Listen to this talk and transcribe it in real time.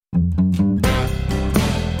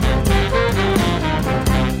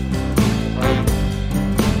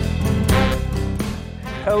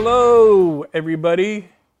Hello, everybody,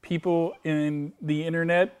 people in the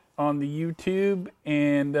internet, on the YouTube,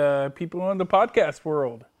 and people in the podcast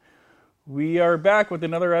world. We are back with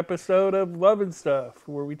another episode of Love and Stuff,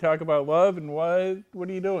 where we talk about love and what are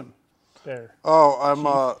you doing there?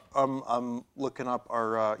 Oh, I'm looking up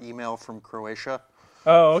our email from Croatia.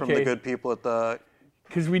 Oh, From the okay. good people at the.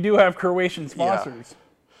 Because we do have Croatian sponsors.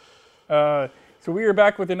 So we are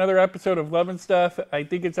back with another episode of Love and Stuff. I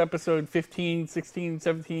think it's episode 15, 16,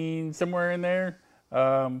 17, somewhere in there.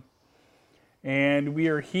 And we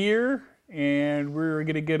are here, and we're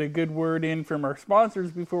going to get a good word in from our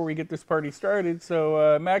sponsors before we get this party started.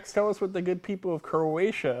 So, Max, tell us what the good people of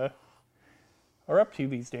Croatia are up to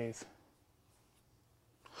these days.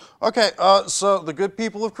 Okay, so the good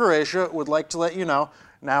people of Croatia would like to let you know,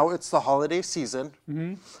 now it's the holiday season,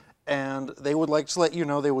 and they would like to let you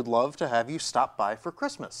know they would love to have you stop by for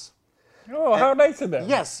Christmas. Oh, how nice of them.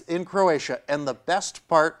 Yes, in Croatia. And the best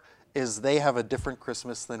part is they have a different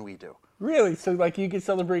Christmas than we do. Really? So, like, you can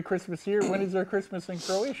celebrate Christmas here? When is their Christmas in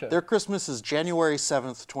Croatia? Their Christmas is January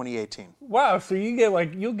 7th, 2018. Wow, so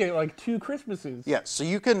you'll get like 2 Christmases. Yeah, so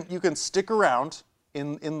you can stick around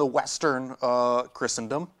in the Western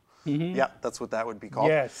Christendom. Yeah, that's what that would be called.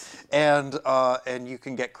 Yes. And you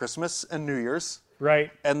can get Christmas and New Year's.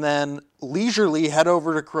 Right. And then leisurely head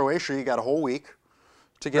over to Croatia. You got a whole week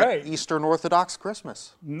to get Right. Eastern Orthodox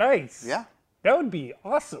Christmas. Nice. Yeah. That would be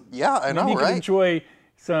awesome. Yeah, I And know, then you right? can enjoy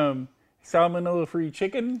some salmonella-free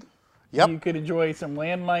chicken. Yep. You could enjoy some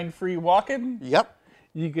landmine-free walking. Yep.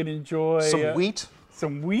 You could enjoy Some wheat.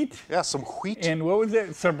 Some wheat. Yeah, some wheat. And what was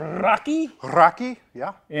it? Some raki. Raki.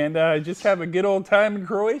 Yeah. And just have a good old time in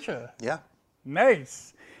Croatia. Yeah.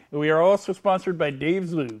 Nice. We are also sponsored by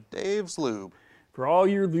Dave's Lube Dave's Lube. for all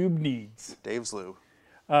your lube needs. Dave's Lube.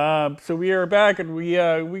 So we are back, and we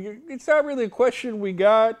it's not really a question we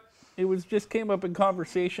got. It was just came up in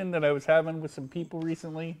conversation that I was having with some people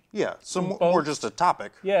recently. Yeah, some more folks. just a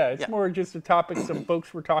topic. Yeah, it's more just a topic some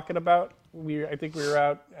folks were talking about. I think we were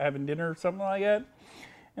out having dinner or something like that,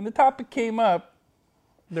 and the topic came up.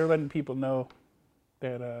 They're letting people know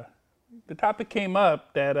that the topic came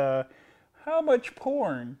up that how much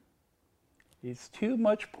porn is too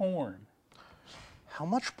much porn. How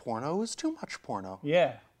much porno is too much porno?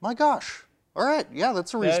 Yeah. My gosh. All right. Yeah,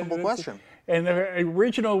 that's a reasonable question. And the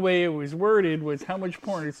original way it was worded was how much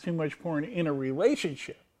porn is too much porn in a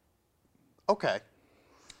relationship. Okay.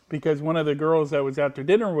 Because one of the girls that was out to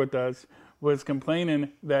dinner with us was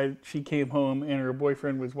complaining that she came home and her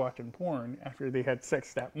boyfriend was watching porn after they had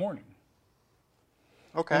sex that morning.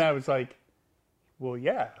 Okay. And I was like, well,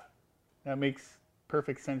 yeah, that makes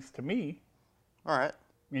perfect sense to me. All right.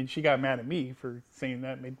 And she got mad at me for saying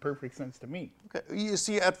that made perfect sense to me. Okay. You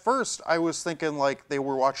see, at first I was thinking like they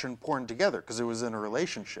were watching porn together because it was in a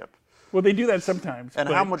relationship. Well, they do that sometimes. And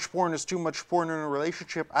but how much porn is too much porn in a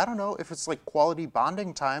relationship? I don't know if it's like quality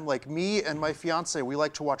bonding time. Like me and my fiance, we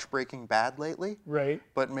like to watch Breaking Bad lately. Right.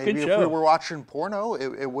 But maybe Good if we show. were watching porno,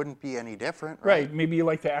 it wouldn't be any different. Right. Maybe you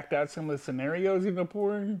like to act out some of the scenarios in the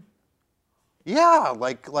porn. Yeah,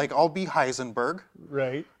 like I'll be Heisenberg,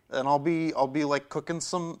 Right. and I'll be like cooking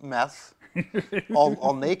some meth,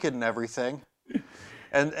 all naked and everything,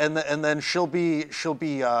 and then she'll be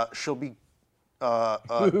Jesse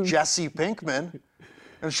Pinkman,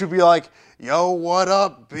 and she'll be like, "Yo, what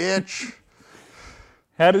up, bitch?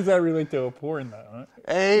 How does that relate to a porn, though? Huh?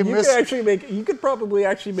 Hey, You could probably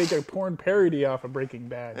actually make a porn parody off of Breaking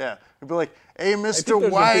Bad. Yeah, it'd be like, "Hey, I think Mr. those are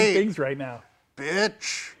big White, things right now.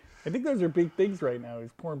 bitch." I think those are big things right now.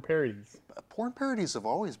 Is porn parodies. Porn parodies have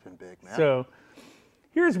always been big, man. So,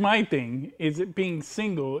 here's my thing: is it being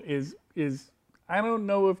single is I don't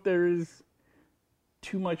know if there is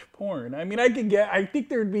too much porn. I mean, I think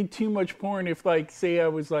there'd be too much porn if, like, say I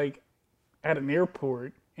was like at an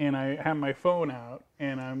airport and I have my phone out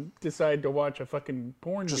and I decide to watch a fucking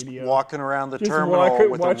porn Just video. walking around the Just terminal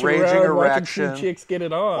with a watching raging around, erection, watching two chicks get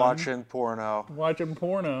it on, watching porno.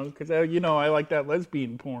 because I like that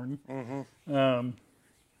lesbian porn.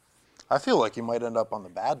 I feel like you might end up on the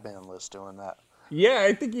bad man list doing that. Yeah,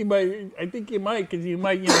 I think you might because you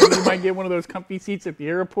might get one of those comfy seats at the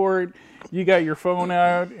airport. You got your phone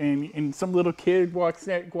out, and some little kid walks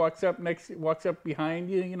up behind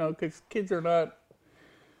you. Because kids are not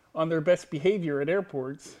on their best behavior at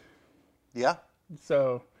airports. Yeah.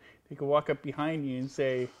 So they could walk up behind you and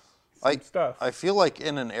say some stuff. I feel like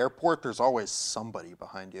in an airport, there's always somebody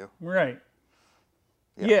behind you. Right.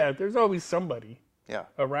 Yeah, there's always somebody Yeah.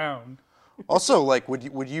 around. Also, like, would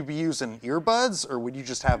you be using earbuds, or would you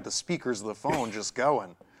just have the speakers of the phone just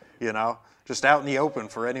going, just out in the open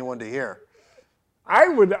for anyone to hear?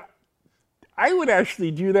 I I would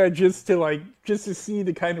actually do that just to see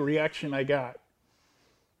the kind of reaction I got.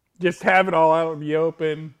 Just have it all out in the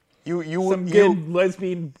open. Some good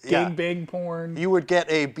lesbian gangbang porn. You would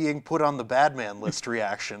get a being put on the bad man list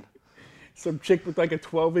reaction. Some chick with like a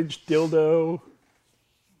 12-inch dildo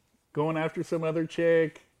going after some other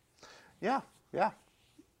chick. Yeah.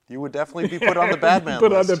 You would definitely be put on the bad man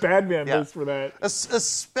put list. on the bad man list for that.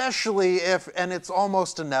 Especially if, and it's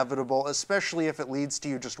almost inevitable, especially if it leads to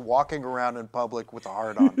you just walking around in public with a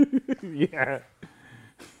hard on. Yeah.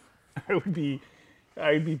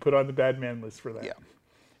 I'd be put on the bad man list for that. Yeah.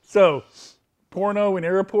 So, porno in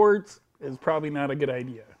airports is probably not a good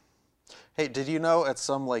idea. Hey, did you know at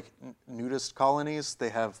some like nudist colonies they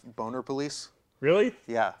have boner police? Really?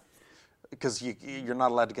 Yeah. Because you're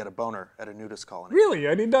not allowed to get a boner at a nudist colony. Really?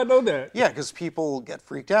 I did not know that. Yeah, because people get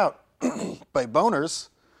freaked out by boners.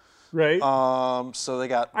 Right. So they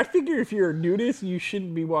got... I figure if you're a nudist, you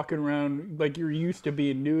shouldn't be walking around like you're used to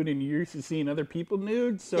being nude and you're used to seeing other people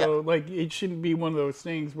nude. So, like, it shouldn't be one of those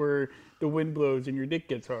things where the wind blows and your dick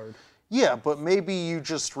gets hard. Yeah, but maybe you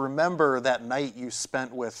just remember that night you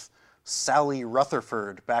spent with Sally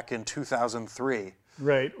Rutherford back in 2003.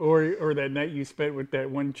 Right, or that night you spent with that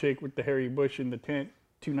one chick with the hairy bush in the tent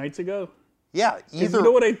 2 nights ago. Yeah, either. You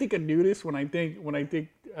know what I think of nudists when I think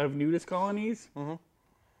of nudist colonies? Mm-hmm.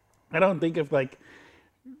 I don't think of like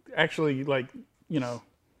actually like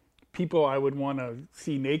people I would want to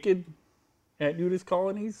see naked at nudist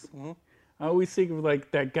colonies. Mm-hmm. I always think of like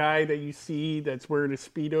that guy that you see that's wearing a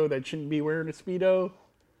Speedo that shouldn't be wearing a Speedo.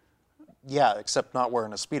 Yeah, except not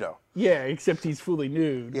wearing a Speedo. Yeah, except he's fully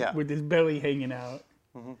nude. Yeah. With his belly hanging out.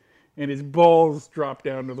 Mm-hmm. And his balls drop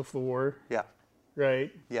down to the floor. Yeah.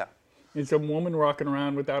 Right? Yeah. And some woman walking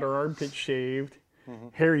around without her armpits shaved. Mm-hmm.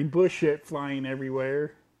 Hairy bush shit flying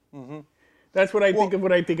everywhere. Mm-hmm. That's what I think of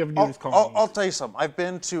when I think of nudist colonies. I'll tell you something. I've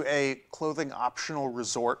been to a clothing optional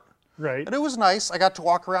resort. Right. And it was nice. I got to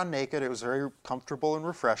walk around naked. It was very comfortable and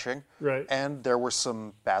refreshing. Right. And there were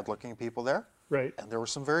some bad-looking people there. Right. And there were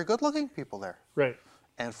some very good-looking people there. Right.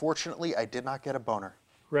 And fortunately, I did not get a boner.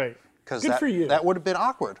 Right. Because for you. That would have been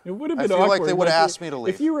awkward. It would have been awkward. I feel like they would have asked me to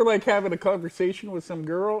leave. If you were like having a conversation with some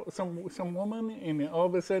girl, some woman, and all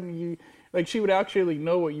of a sudden she would actually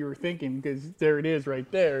know what you were thinking because there it is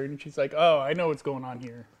right there, and she's like, "Oh, I know what's going on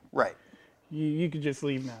here." Right. You could just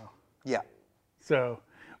leave now. Yeah. So,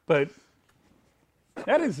 but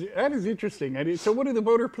that is interesting. So what do the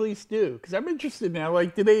boner police do? Because I'm interested now.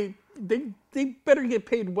 Like, do they better get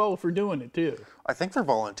paid well for doing it too? I think they're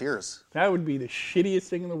volunteers. That would be the shittiest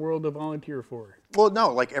thing in the world to volunteer for. Well,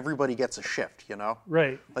 no, like everybody gets a shift,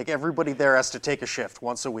 Right. Like everybody there has to take a shift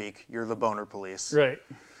once a week. You're the boner police. Right.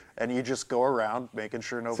 And you just go around making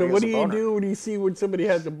sure nobody So has what a do boner. you do when you see when somebody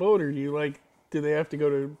has a boner? Do they have to go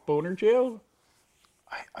to boner jail?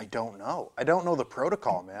 I don't know. I don't know the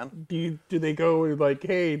protocol, man. Do they go like,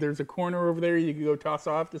 hey, there's a corner over there you can go toss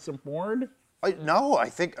off to some porn? No, I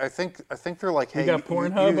think they're like, hey, you got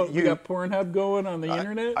Pornhub. You got Pornhub going on the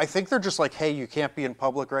internet. I think they're just like, hey, you can't be in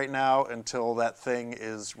public right now until that thing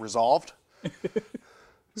is resolved.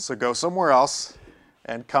 So go somewhere else,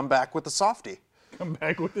 and come back with the softie. Come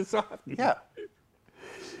back with the softie. Yeah.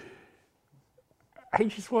 I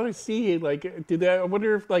just want to see, like, I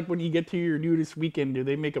wonder if, like, when you get to your nudist weekend, do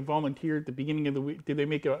they make a volunteer at the beginning of the week? Do they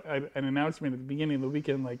make an announcement at the beginning of the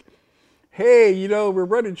weekend, like, hey, we're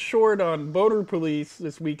running short on boner police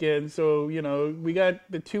this weekend, so, we got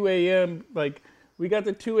the 2 a.m., we got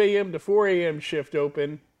the 2 a.m. to 4 a.m. shift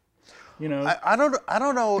open, I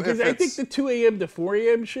don't know because if I think the 2 a.m. to 4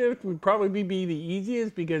 a.m. shift would probably be the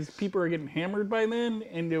easiest because people are getting hammered by then,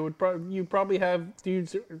 and you probably have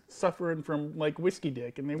dudes suffering from like whiskey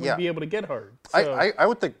dick, and they wouldn't be able to get hard. So, I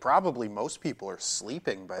would think probably most people are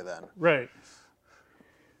sleeping by then. Right.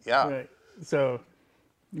 Yeah. Right. So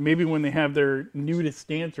maybe when they have their nudist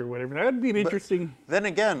dance or whatever, that would be an interesting. Then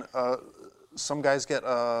again, some guys get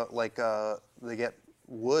they get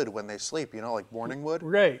wood when they sleep, like morning wood.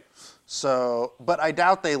 Right. So, but I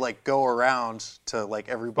doubt they like go around to like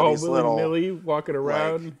everybody's little Millie walking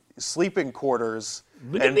around, like, sleeping quarters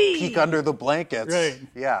Look and at me! peek under the blankets. Right.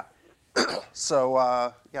 Yeah.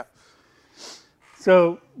 So, yeah.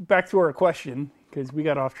 So back to our question because we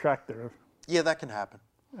got off track there. Yeah, that can happen.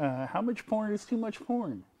 How much porn is too much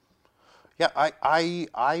porn? Yeah,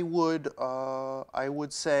 I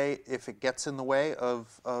would say if it gets in the way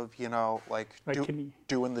of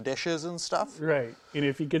doing the dishes and stuff. Right, and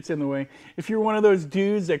if it gets in the way, if you're one of those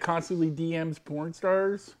dudes that constantly DMs porn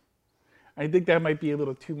stars, I think that might be a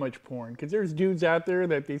little too much porn because there's dudes out there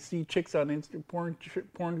that they see chicks on porn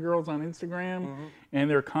girls on Instagram, and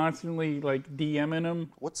they're constantly like DMing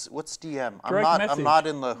them. What's DM? Direct I'm message. not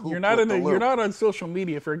in the hoop. You're not with the loop. You're not on social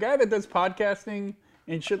media. For a guy that does podcasting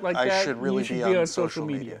and shit like that, I should really you should be be on social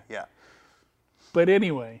media. Yeah. But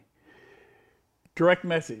anyway, direct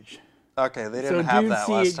message. Okay, they didn't So have dudes that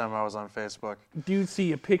see last it- time I was on Facebook. Dudes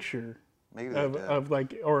see a picture Maybe they did. of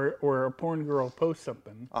like or a porn girl post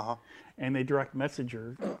something, Uh-huh. and they direct message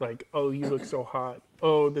her like, "Oh, you look so hot.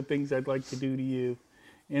 Oh, the things I'd like to do to you,"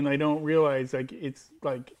 and I don't realize like it's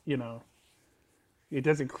like it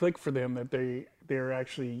doesn't click for them that they're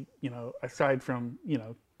actually aside from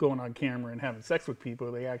going on camera and having sex with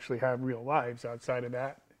people, they actually have real lives outside of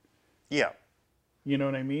that. Yeah. You know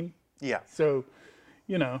what I mean? Yeah. So,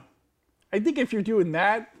 I think if you're doing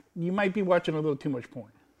that, you might be watching a little too much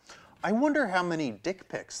porn. I wonder how many dick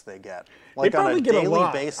pics they get, They like on probably a get daily a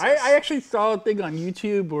lot. basis. I actually saw a thing on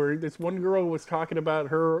YouTube where this one girl was talking about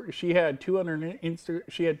she had 200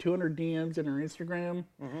 DMs in her Instagram,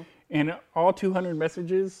 and all 200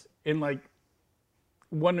 messages in like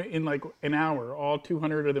an hour. All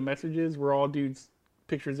 200 of the messages were all dudes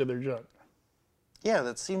pictures of their junk. Yeah,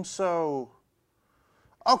 that seems so.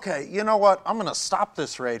 Okay, you know what? I'm going to stop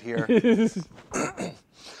this right here.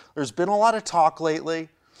 There's been a lot of talk lately,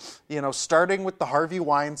 starting with the Harvey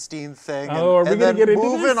Weinstein thing. Oh, are we and gonna then get into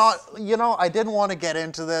moving this? on. I didn't want to get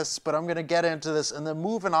into this, but I'm going to get into this. And then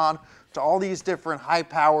moving on to all these different high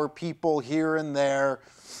power people here and there.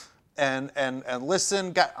 And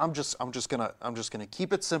listen, guys, I'm just gonna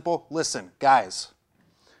keep it simple. Listen, guys,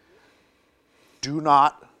 do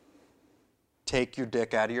not take your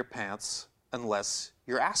dick out of your pants unless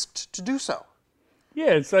you're asked to do so.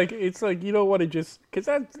 Yeah, it's like you don't want to just because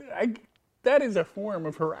that is a form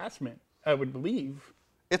of harassment, I would believe.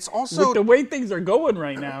 It's also With the way things are going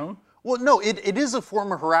right now. well, no, it is a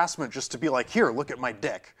form of harassment just to be like, here, look at my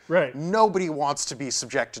dick. Right. Nobody wants to be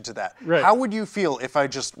subjected to that. Right. How would you feel if I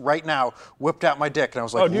just right now whipped out my dick and I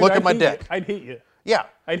was like, Oh, dude, look at I'd my hate dick? you. I'd hate you. Yeah.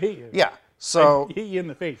 I'd hate you. Yeah. So I'd hit you in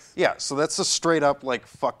the face. yeah, so that's a straight up like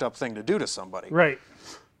fucked up thing to do to somebody. Right.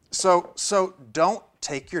 So don't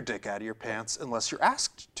take your dick out of your pants unless you're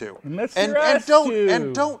asked to. Unless and, you're asked to.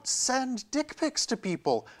 And don't send dick pics to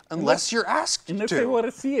people unless you're asked Unless to. they want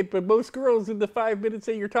to see it. But most girls in the 5 minutes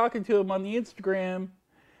that you're talking to them on the Instagram,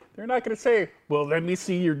 they're not going to say, well, let me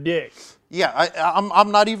see your dick. Yeah,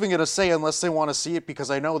 I'm not even going to say unless they want to see it because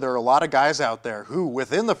I know there are a lot of guys out there who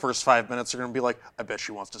within the first 5 minutes are going to be like, I bet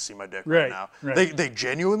she wants to see my dick right now. Right. They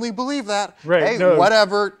genuinely believe that. Right, Hey, no.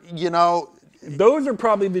 whatever, Those are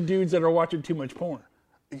probably the dudes that are watching too much porn.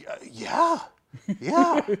 Yeah.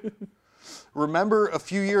 Yeah. Remember a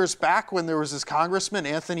few years back when there was this congressman,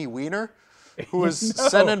 Anthony Weiner, who was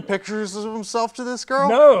sending pictures of himself to this girl?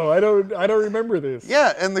 No, I don't remember this.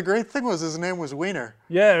 Yeah, and the great thing was his name was Weiner.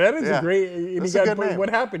 Yeah, that is Yeah. a great. And That's he a got, good name. what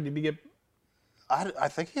happened? Did he get? I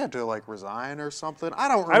think he had to like resign or something. I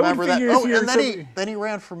don't I would remember that. figure if Oh, you're and some- then he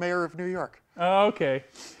ran for mayor of New York. Oh, okay.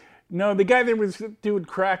 No, the guy that was doing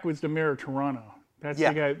crack was the mayor of Toronto. That's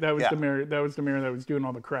Yeah. the guy. That was Yeah. the mayor. That was the mayor that was doing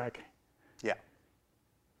all the crack. Yeah.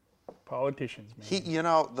 Politicians, man. He,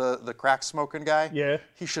 the crack smoking guy. Yeah.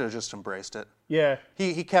 He should have just embraced it. Yeah.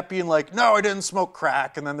 He kept being like, no, I didn't smoke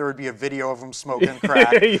crack, and then there would be a video of him smoking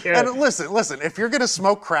crack. Yeah. And listen, if you're gonna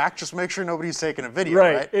smoke crack, just make sure nobody's taking a video,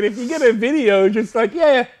 Right. right? And if you get a video, just like,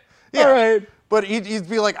 yeah. Yeah. All right. But he'd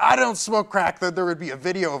be like, I don't smoke crack. Then there would be a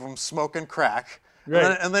video of him smoking crack.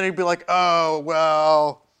 Right. And then he'd be like, oh,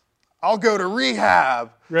 well, I'll go to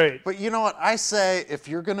rehab. Right. But you know what? I say if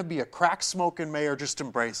you're going to be a crack smoking mayor, just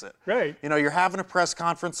embrace it. Right. You're having a press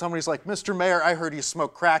conference. Somebody's like, Mr. Mayor, I heard you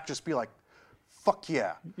smoke crack. Just be like, fuck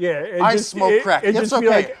yeah. Yeah. and I just- smoke crack. and It's just be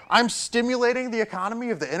okay. like, I'm stimulating the economy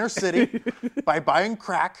of the inner city by buying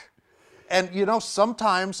crack. And,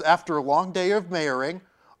 sometimes after a long day of mayoring,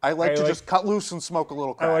 I like to just cut loose and smoke a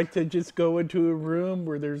little crack. I like to just go into a room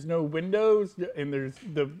where there's no windows and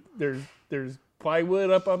there's plywood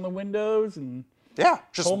up on the windows and yeah,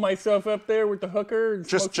 just hold myself up there with the hooker and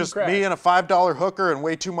smoke some just crack. me and a $5 hooker and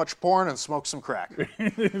way too much porn and smoke some crack.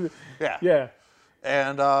 Yeah. Yeah.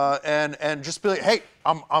 And just be like, hey,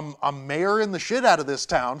 I'm mayoring the shit out of this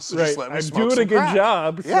town, so Right. just let me I'm smoke doing some a good crack.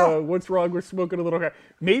 job. So Yeah. what's wrong with smoking a little crack?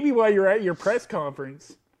 Maybe while you're at your press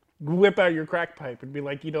conference, whip out your crack pipe and be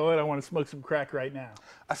like, you know what? I want to smoke some crack right now.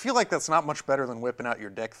 I feel like that's not much better than whipping out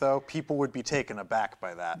your dick, though. People would be taken aback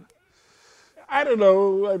by that. I don't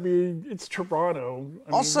know. I mean, it's Toronto. I mean,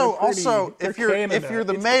 Also, they're if you're Canada.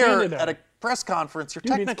 the It's mayor Canada. at a press conference, you're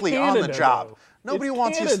Dude, it's technically on the Canada, job. though. Nobody It's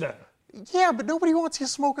wants Canada. you. Yeah, but nobody wants you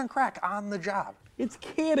smoking crack on the job. It's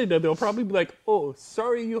Canada. They'll probably be like, "Oh,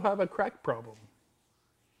 sorry, you have a crack problem."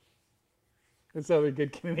 That's not a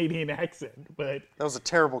good Canadian accent, but That was a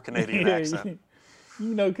terrible Canadian accent.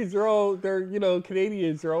 you know, because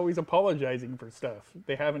Canadians are always apologizing for stuff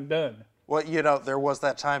they haven't done. Well, there was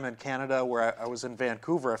that time in Canada where I was in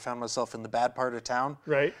Vancouver. I found myself in the bad part of town.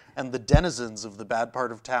 Right. And the denizens of the bad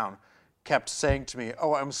part of town kept saying to me,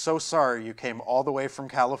 "Oh, I'm so sorry you came all the way from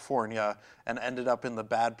California and ended up in the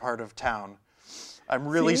bad part of town. I'm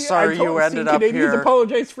really sorry you ended up Canadians here."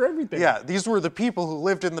 apologize for everything. Yeah, these were the people who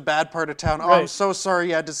lived in the bad part of town. "Oh, I'm Right. so sorry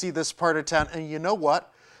you had to see this part of town." And you know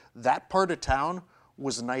what? That part of town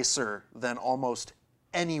was nicer than almost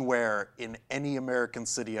anywhere in any American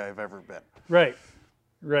city I've ever been. Right.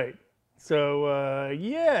 Right. So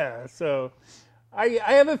yeah. So I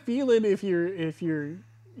have a feeling if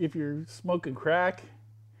you're smoking crack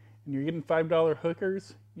and you're getting $5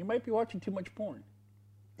 hookers, you might be watching too much porn.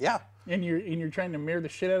 Yeah, And you're trying to mirror the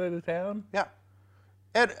shit out of the town. yeah.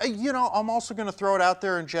 And, I'm also going to throw it out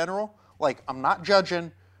there in general. Like, I'm not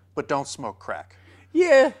judging, but don't smoke crack.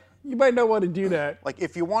 Yeah, you might not want to do that. Like,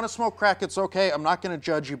 if you want to smoke crack, it's okay. I'm not going to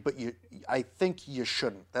judge you, but I think you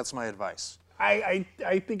shouldn't. That's my advice. I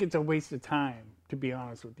think it's a waste of time, to be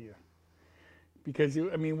honest with you. Because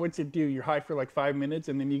what's it do? You're high for like 5 minutes,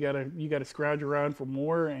 and then you gotta scrounge around for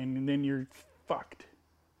more, and then you're fucked.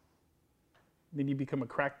 Then you become a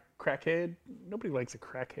crackhead. Nobody likes a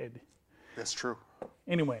crackhead. That's true.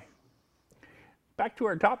 Anyway, back to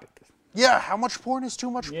our topic. Yeah, how much porn is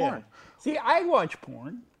too much porn? See, I watch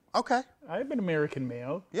porn. Okay. I'm an American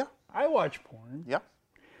male. Yeah. I watch porn, Yeah.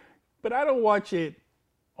 but I don't watch it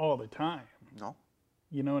all the time. No.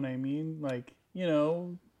 You know what I mean? Like,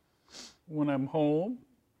 when I'm home,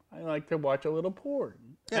 I like to watch a little porn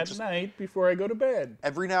at night before I go to bed.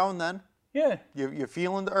 Every now and then, Yeah, you're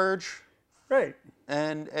feeling the urge, right.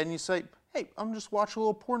 and you say, "Hey, I'm just watch a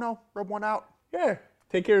little porno, rub one out, Yeah,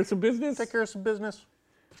 take care of some business. take care of some business.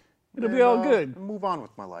 It'll be all good. And move on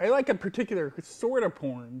with my life." I like a particular sort of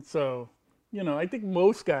porn, so, I think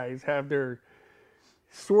most guys have their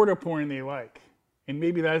sort of porn they like. And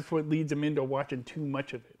maybe that's what leads them into watching too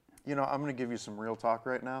much of it. I'm going to give you some real talk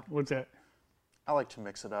right now. What's that? I like to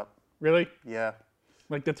mix it up. Really? Yeah.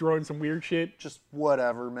 Like to throw in some weird shit? Just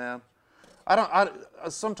whatever, man.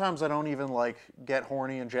 Sometimes I don't even like get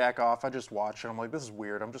horny and jack off. I just watch it. I'm like, this is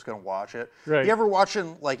weird. I'm just going to watch it. Right. You ever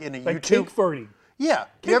watching like in a Like YouTube? cake farting. Yeah.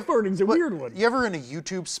 Cake farting's a weird one. You ever in a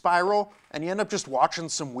YouTube spiral and you end up just watching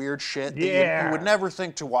some weird shit that Yeah. you would never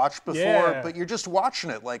think to watch before, Yeah. but you're just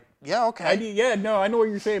watching it like, yeah, okay. I know what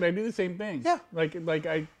you're saying. I do the same thing. Yeah. Like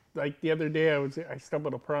the other day I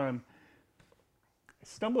stumbled across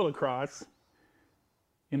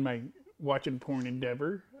in my watching porn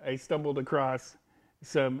endeavor, I stumbled across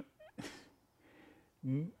some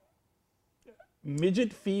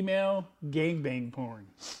midget female gangbang porn.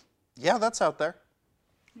 Yeah, that's out there.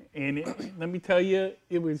 And let me tell you,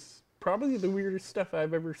 it was probably the weirdest stuff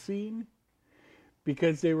I've ever seen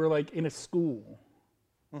because they were like in a school.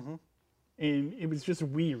 Mm-hmm. And it was just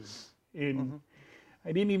weird. And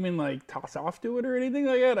I didn't even like toss off to it or anything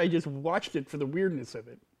like that. I just watched it for the weirdness of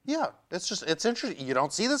it. Yeah, it's interesting. You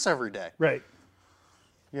don't see this every day. Right.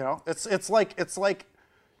 It's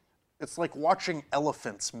like watching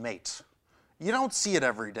elephants mate. You don't see it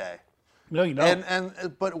every day. No, you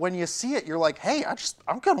don't. But when you see it, you're like, hey,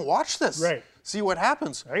 I'm gonna watch this. Right. See what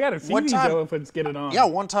happens. I gotta see these elephants get it on. Yeah,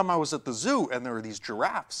 one time I was at the zoo and there were these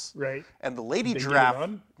giraffes. Right. And the lady They get it giraffe.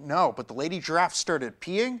 on? No, but the lady giraffe started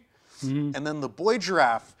peeing, and then the boy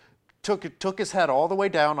giraffe took his head all the way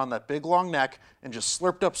down on that big long neck and just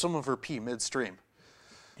slurped up some of her pee midstream.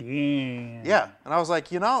 Damn. Yeah, and I was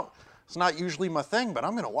like, it's not usually my thing, but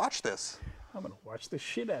I'm gonna watch this. I'm gonna watch the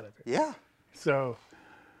shit out of it. Yeah. So,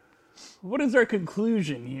 what is our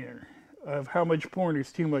conclusion here of how much porn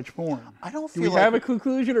is too much porn? I don't Do feel we like have a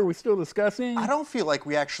conclusion, or are we still discussing? I don't feel like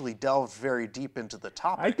we actually delved very deep into the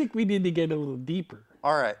topic. I think we need to get a little deeper.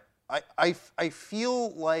 All right. I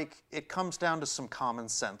feel like it comes down to some common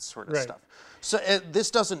sense sort of Right. stuff. So this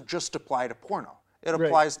doesn't just apply to porno. It Right.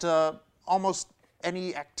 applies to almost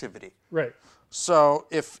any activity. Right. So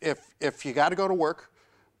if you got to go to work,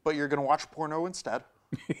 but you're going to watch porno instead,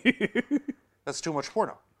 that's too much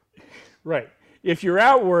porno. Right. If you're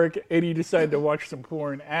at work and you decide to watch some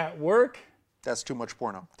porn at work, That's too much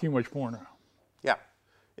porno. too much porno. Yeah.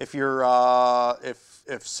 If you're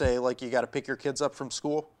if say like you got to pick your kids up from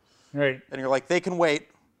school Right. and you're like they can wait,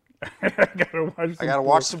 I gotta watch. I got to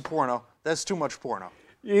watch some porno. That's too much porno.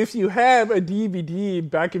 If you have a DVD in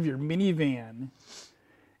back of your minivan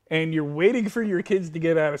and you're waiting for your kids to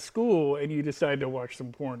get out of school and you decide to watch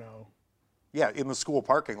some porno, Yeah, in the school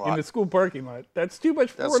parking lot. in the school parking lot. That's too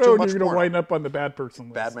much That's porno, too and much you're going to porno. wind up on the bad person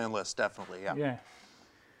list. Bad man list, definitely. Yeah. Yeah.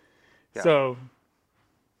 Yeah. So,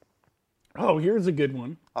 here's a good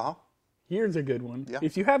one. Uh-huh. Here's a good one. Yeah.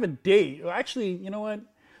 If you have a date, well, actually, you know what?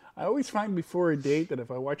 I always find before a date that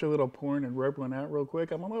if I watch a little porn and rub one out real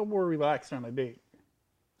quick, I'm a little more relaxed on a date.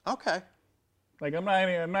 Okay. Like I'm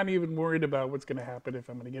not even worried about what's going to happen if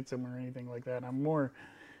I'm going to get somewhere or anything like that. I'm more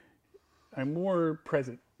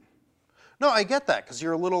present. No, I get that because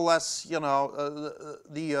you're a little less, the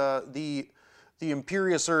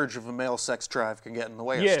imperious urge of a male sex drive can get in the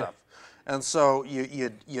way of Yeah. stuff, and so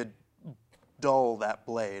you dull that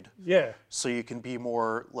blade Yeah. so you can be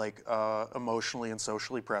more like emotionally and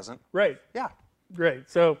socially present. Right. Yeah. Right.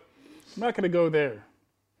 So I'm not going to go there.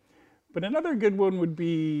 But another good one would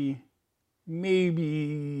be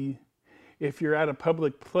maybe if you're at a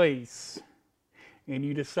public place and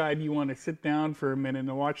you decide you want to sit down for a minute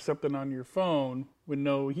and watch something on your phone with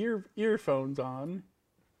no earphones on,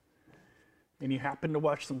 and you happen to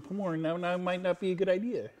watch some porn, that might not be a good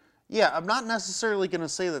idea. Yeah, I'm not necessarily going to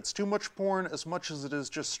say that's too much porn as much as it is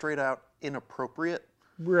just straight out inappropriate.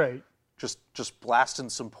 Right. Just blasting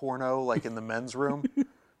some porno like in the men's room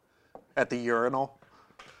at the urinal.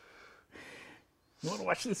 You want to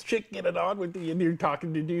watch this chick get it on with you, and you're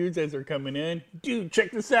talking to dudes as they're coming in. Dude,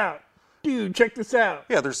 check this out. Dude, check this out.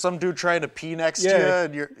 Yeah, there's some dude trying to pee next to Yeah.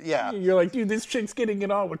 you, and You're like, dude, this chick's getting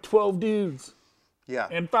it on with 12 dudes, yeah.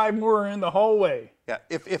 and 5 more are in the hallway. Yeah,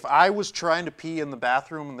 if I was trying to pee in the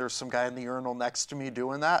bathroom and there's some guy in the urinal next to me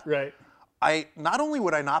doing that, Right. I not only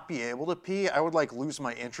would I not be able to pee, I would like lose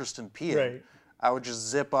my interest in peeing. Right. I would just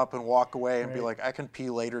zip up and walk away and be Right. like, I can pee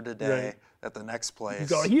later today Right. at the next place.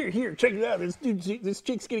 So here, check it out. This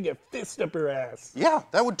chick's getting a fist up her ass. Yeah,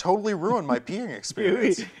 that would totally ruin my peeing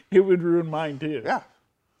experience. It would ruin mine too. Yeah.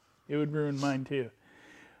 It would ruin mine too.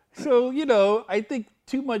 So, I think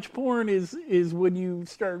too much porn is when you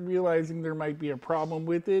start realizing there might be a problem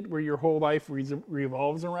with it, where your whole life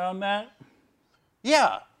revolves around that,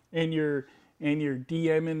 Yeah. and you're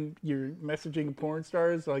DMing, you're messaging porn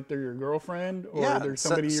stars like they're your girlfriend, or Yeah, there's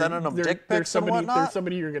somebody sending them dick there's pics and somebody whatnot. there's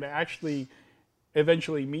somebody you're gonna actually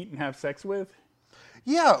eventually meet and have sex with.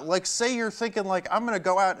 Yeah, like say you're thinking like, I'm going to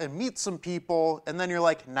go out and meet some people, and then you're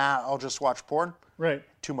like, nah, I'll just watch porn. Right.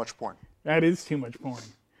 Too much porn. That is too much porn.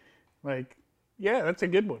 Like, yeah, that's a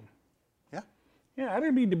good one. Yeah. Yeah, I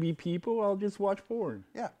don't need to meet people. I'll just watch porn.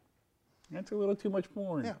 Yeah. That's a little too much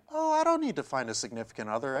porn. Yeah. Oh, I don't need to find a significant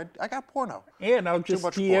other. I got porno. And I'll just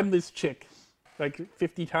much DM porn. this chick like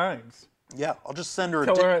 50 times. Yeah, I'll just send her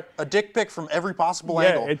Tell her- a dick pic from every possible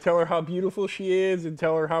Yeah, angle. and tell her how beautiful she is, and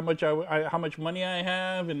tell her how much how much money I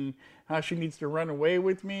have, and how she needs to run away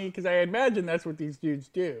with me. Because I imagine that's what these dudes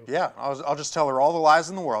do. Yeah, I'll just tell her all the lies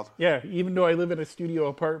in the world. Yeah, even though I live in a studio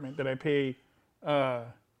apartment that I pay, I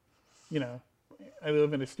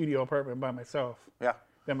live in a studio apartment by myself Yeah,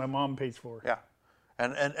 that my mom pays for. yeah.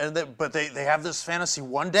 But they have this fantasy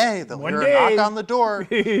one day they'll One hear day. a knock on the door,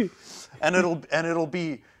 and it'll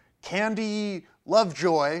be Candy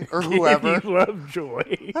Lovejoy or whoever. Candy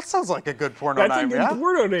Lovejoy. That sounds like a good porno That's a name. good Yeah?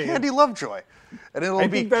 porno name. Candy Lovejoy, and it'll I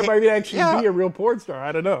be think that Ca- might actually yeah. be a real porn star.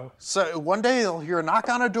 I don't know. So one day they'll hear a knock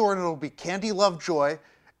on a door, and it'll be Candy Lovejoy,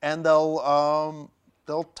 and they'll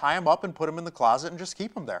tie him up and put him in the closet and just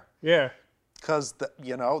keep him there. Yeah. Because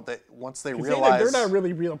once they 'Cause realize they're not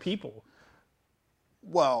really real people.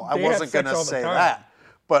 well, I they have wasn't going sex to all the say time. that,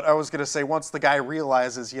 but I was going to say once the guy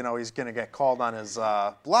realizes he's going to get called on his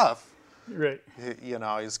bluff, Right.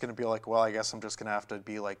 he's going to be like, well, I guess I'm just going to have to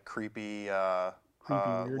be like creepy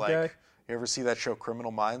weird like guy? you ever see that show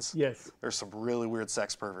Criminal Minds? Yes. There's some really weird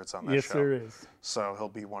sex perverts on that Yes, show. there is. So he'll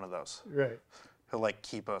be one of those. Right. He'll like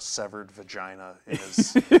keep a severed vagina in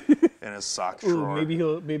his in his sock Ooh, drawer.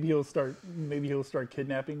 maybe he'll start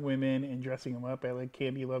kidnapping women and dressing them up at like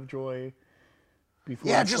Candy Lovejoy.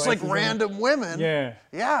 Before Yeah, he just like slices them. random women. Yeah.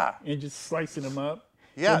 Yeah. And just slicing them up.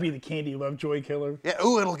 Yeah. He'll be the Candy Lovejoy killer. Yeah.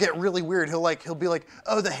 Ooh, it'll get really weird. He'll be like,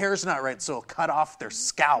 oh, the hair's not right, so he'll cut off their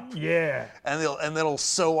scalp. Yeah. And they'll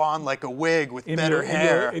sew on like a wig with And better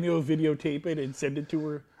hair. And he'll videotape it and send it to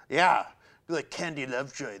her. Yeah. Be like, Candy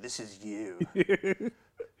Lovejoy, this is you.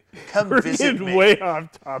 Come We're visit getting me. way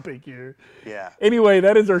off topic here. Yeah. Anyway,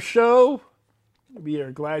 that is our show. We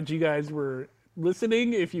are glad you guys were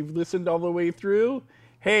listening. If you've listened all the way through,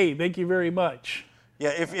 hey, thank you very much. Yeah,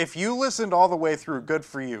 if you listened all the way through, good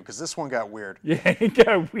for you, because this one got weird. Yeah, it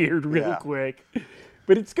got weird real Yeah. quick.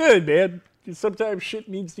 But it's good, man. 'Cause sometimes shit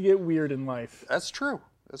needs to get weird in life. That's true.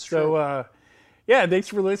 That's true. So, yeah, thanks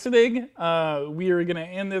for listening. We are going to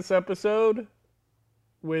end this episode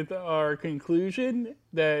with our conclusion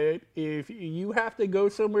that if you have to go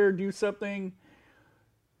somewhere, do something,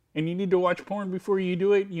 and you need to watch porn before you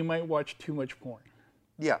do it, you might watch too much porn.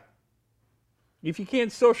 Yeah. If you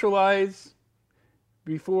can't socialize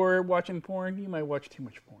before watching porn, you might watch too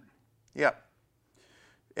much porn. Yeah.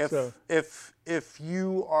 So- If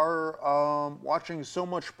you are watching so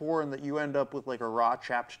much porn that you end up with like a raw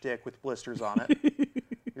chapped dick with blisters on it,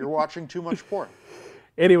 you're watching too much porn.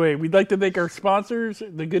 Anyway, we'd like to thank our sponsors,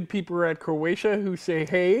 the good people at Croatia who say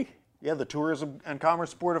hey. Yeah, the Tourism and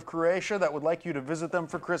Commerce Board of Croatia that would like you to visit them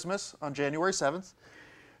for Christmas on January 7th.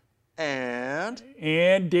 And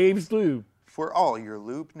Dave's Lube. for all your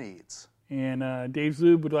lube needs. And Dave's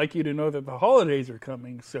Lube would like you to know that the holidays are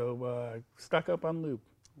coming, so stock up on lube.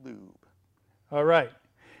 Lube. All right.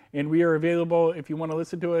 And we are available if you want to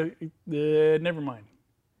listen to it. Never mind.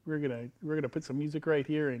 We're gonna put some music right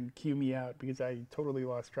here and cue me out because I totally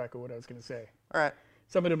lost track of what I was gonna say. All right.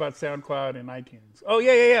 Something about SoundCloud and iTunes. Oh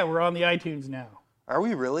yeah. We're on the iTunes now. Are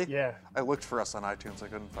we really? Yeah. I looked for us on iTunes. I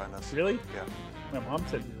couldn't find us. Really? Yeah. My mom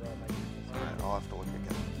said we were on iTunes. All right. I'll have to look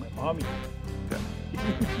again. My mommy. Okay.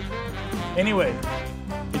 Anyway,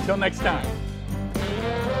 until next time.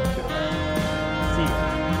 See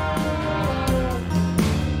you.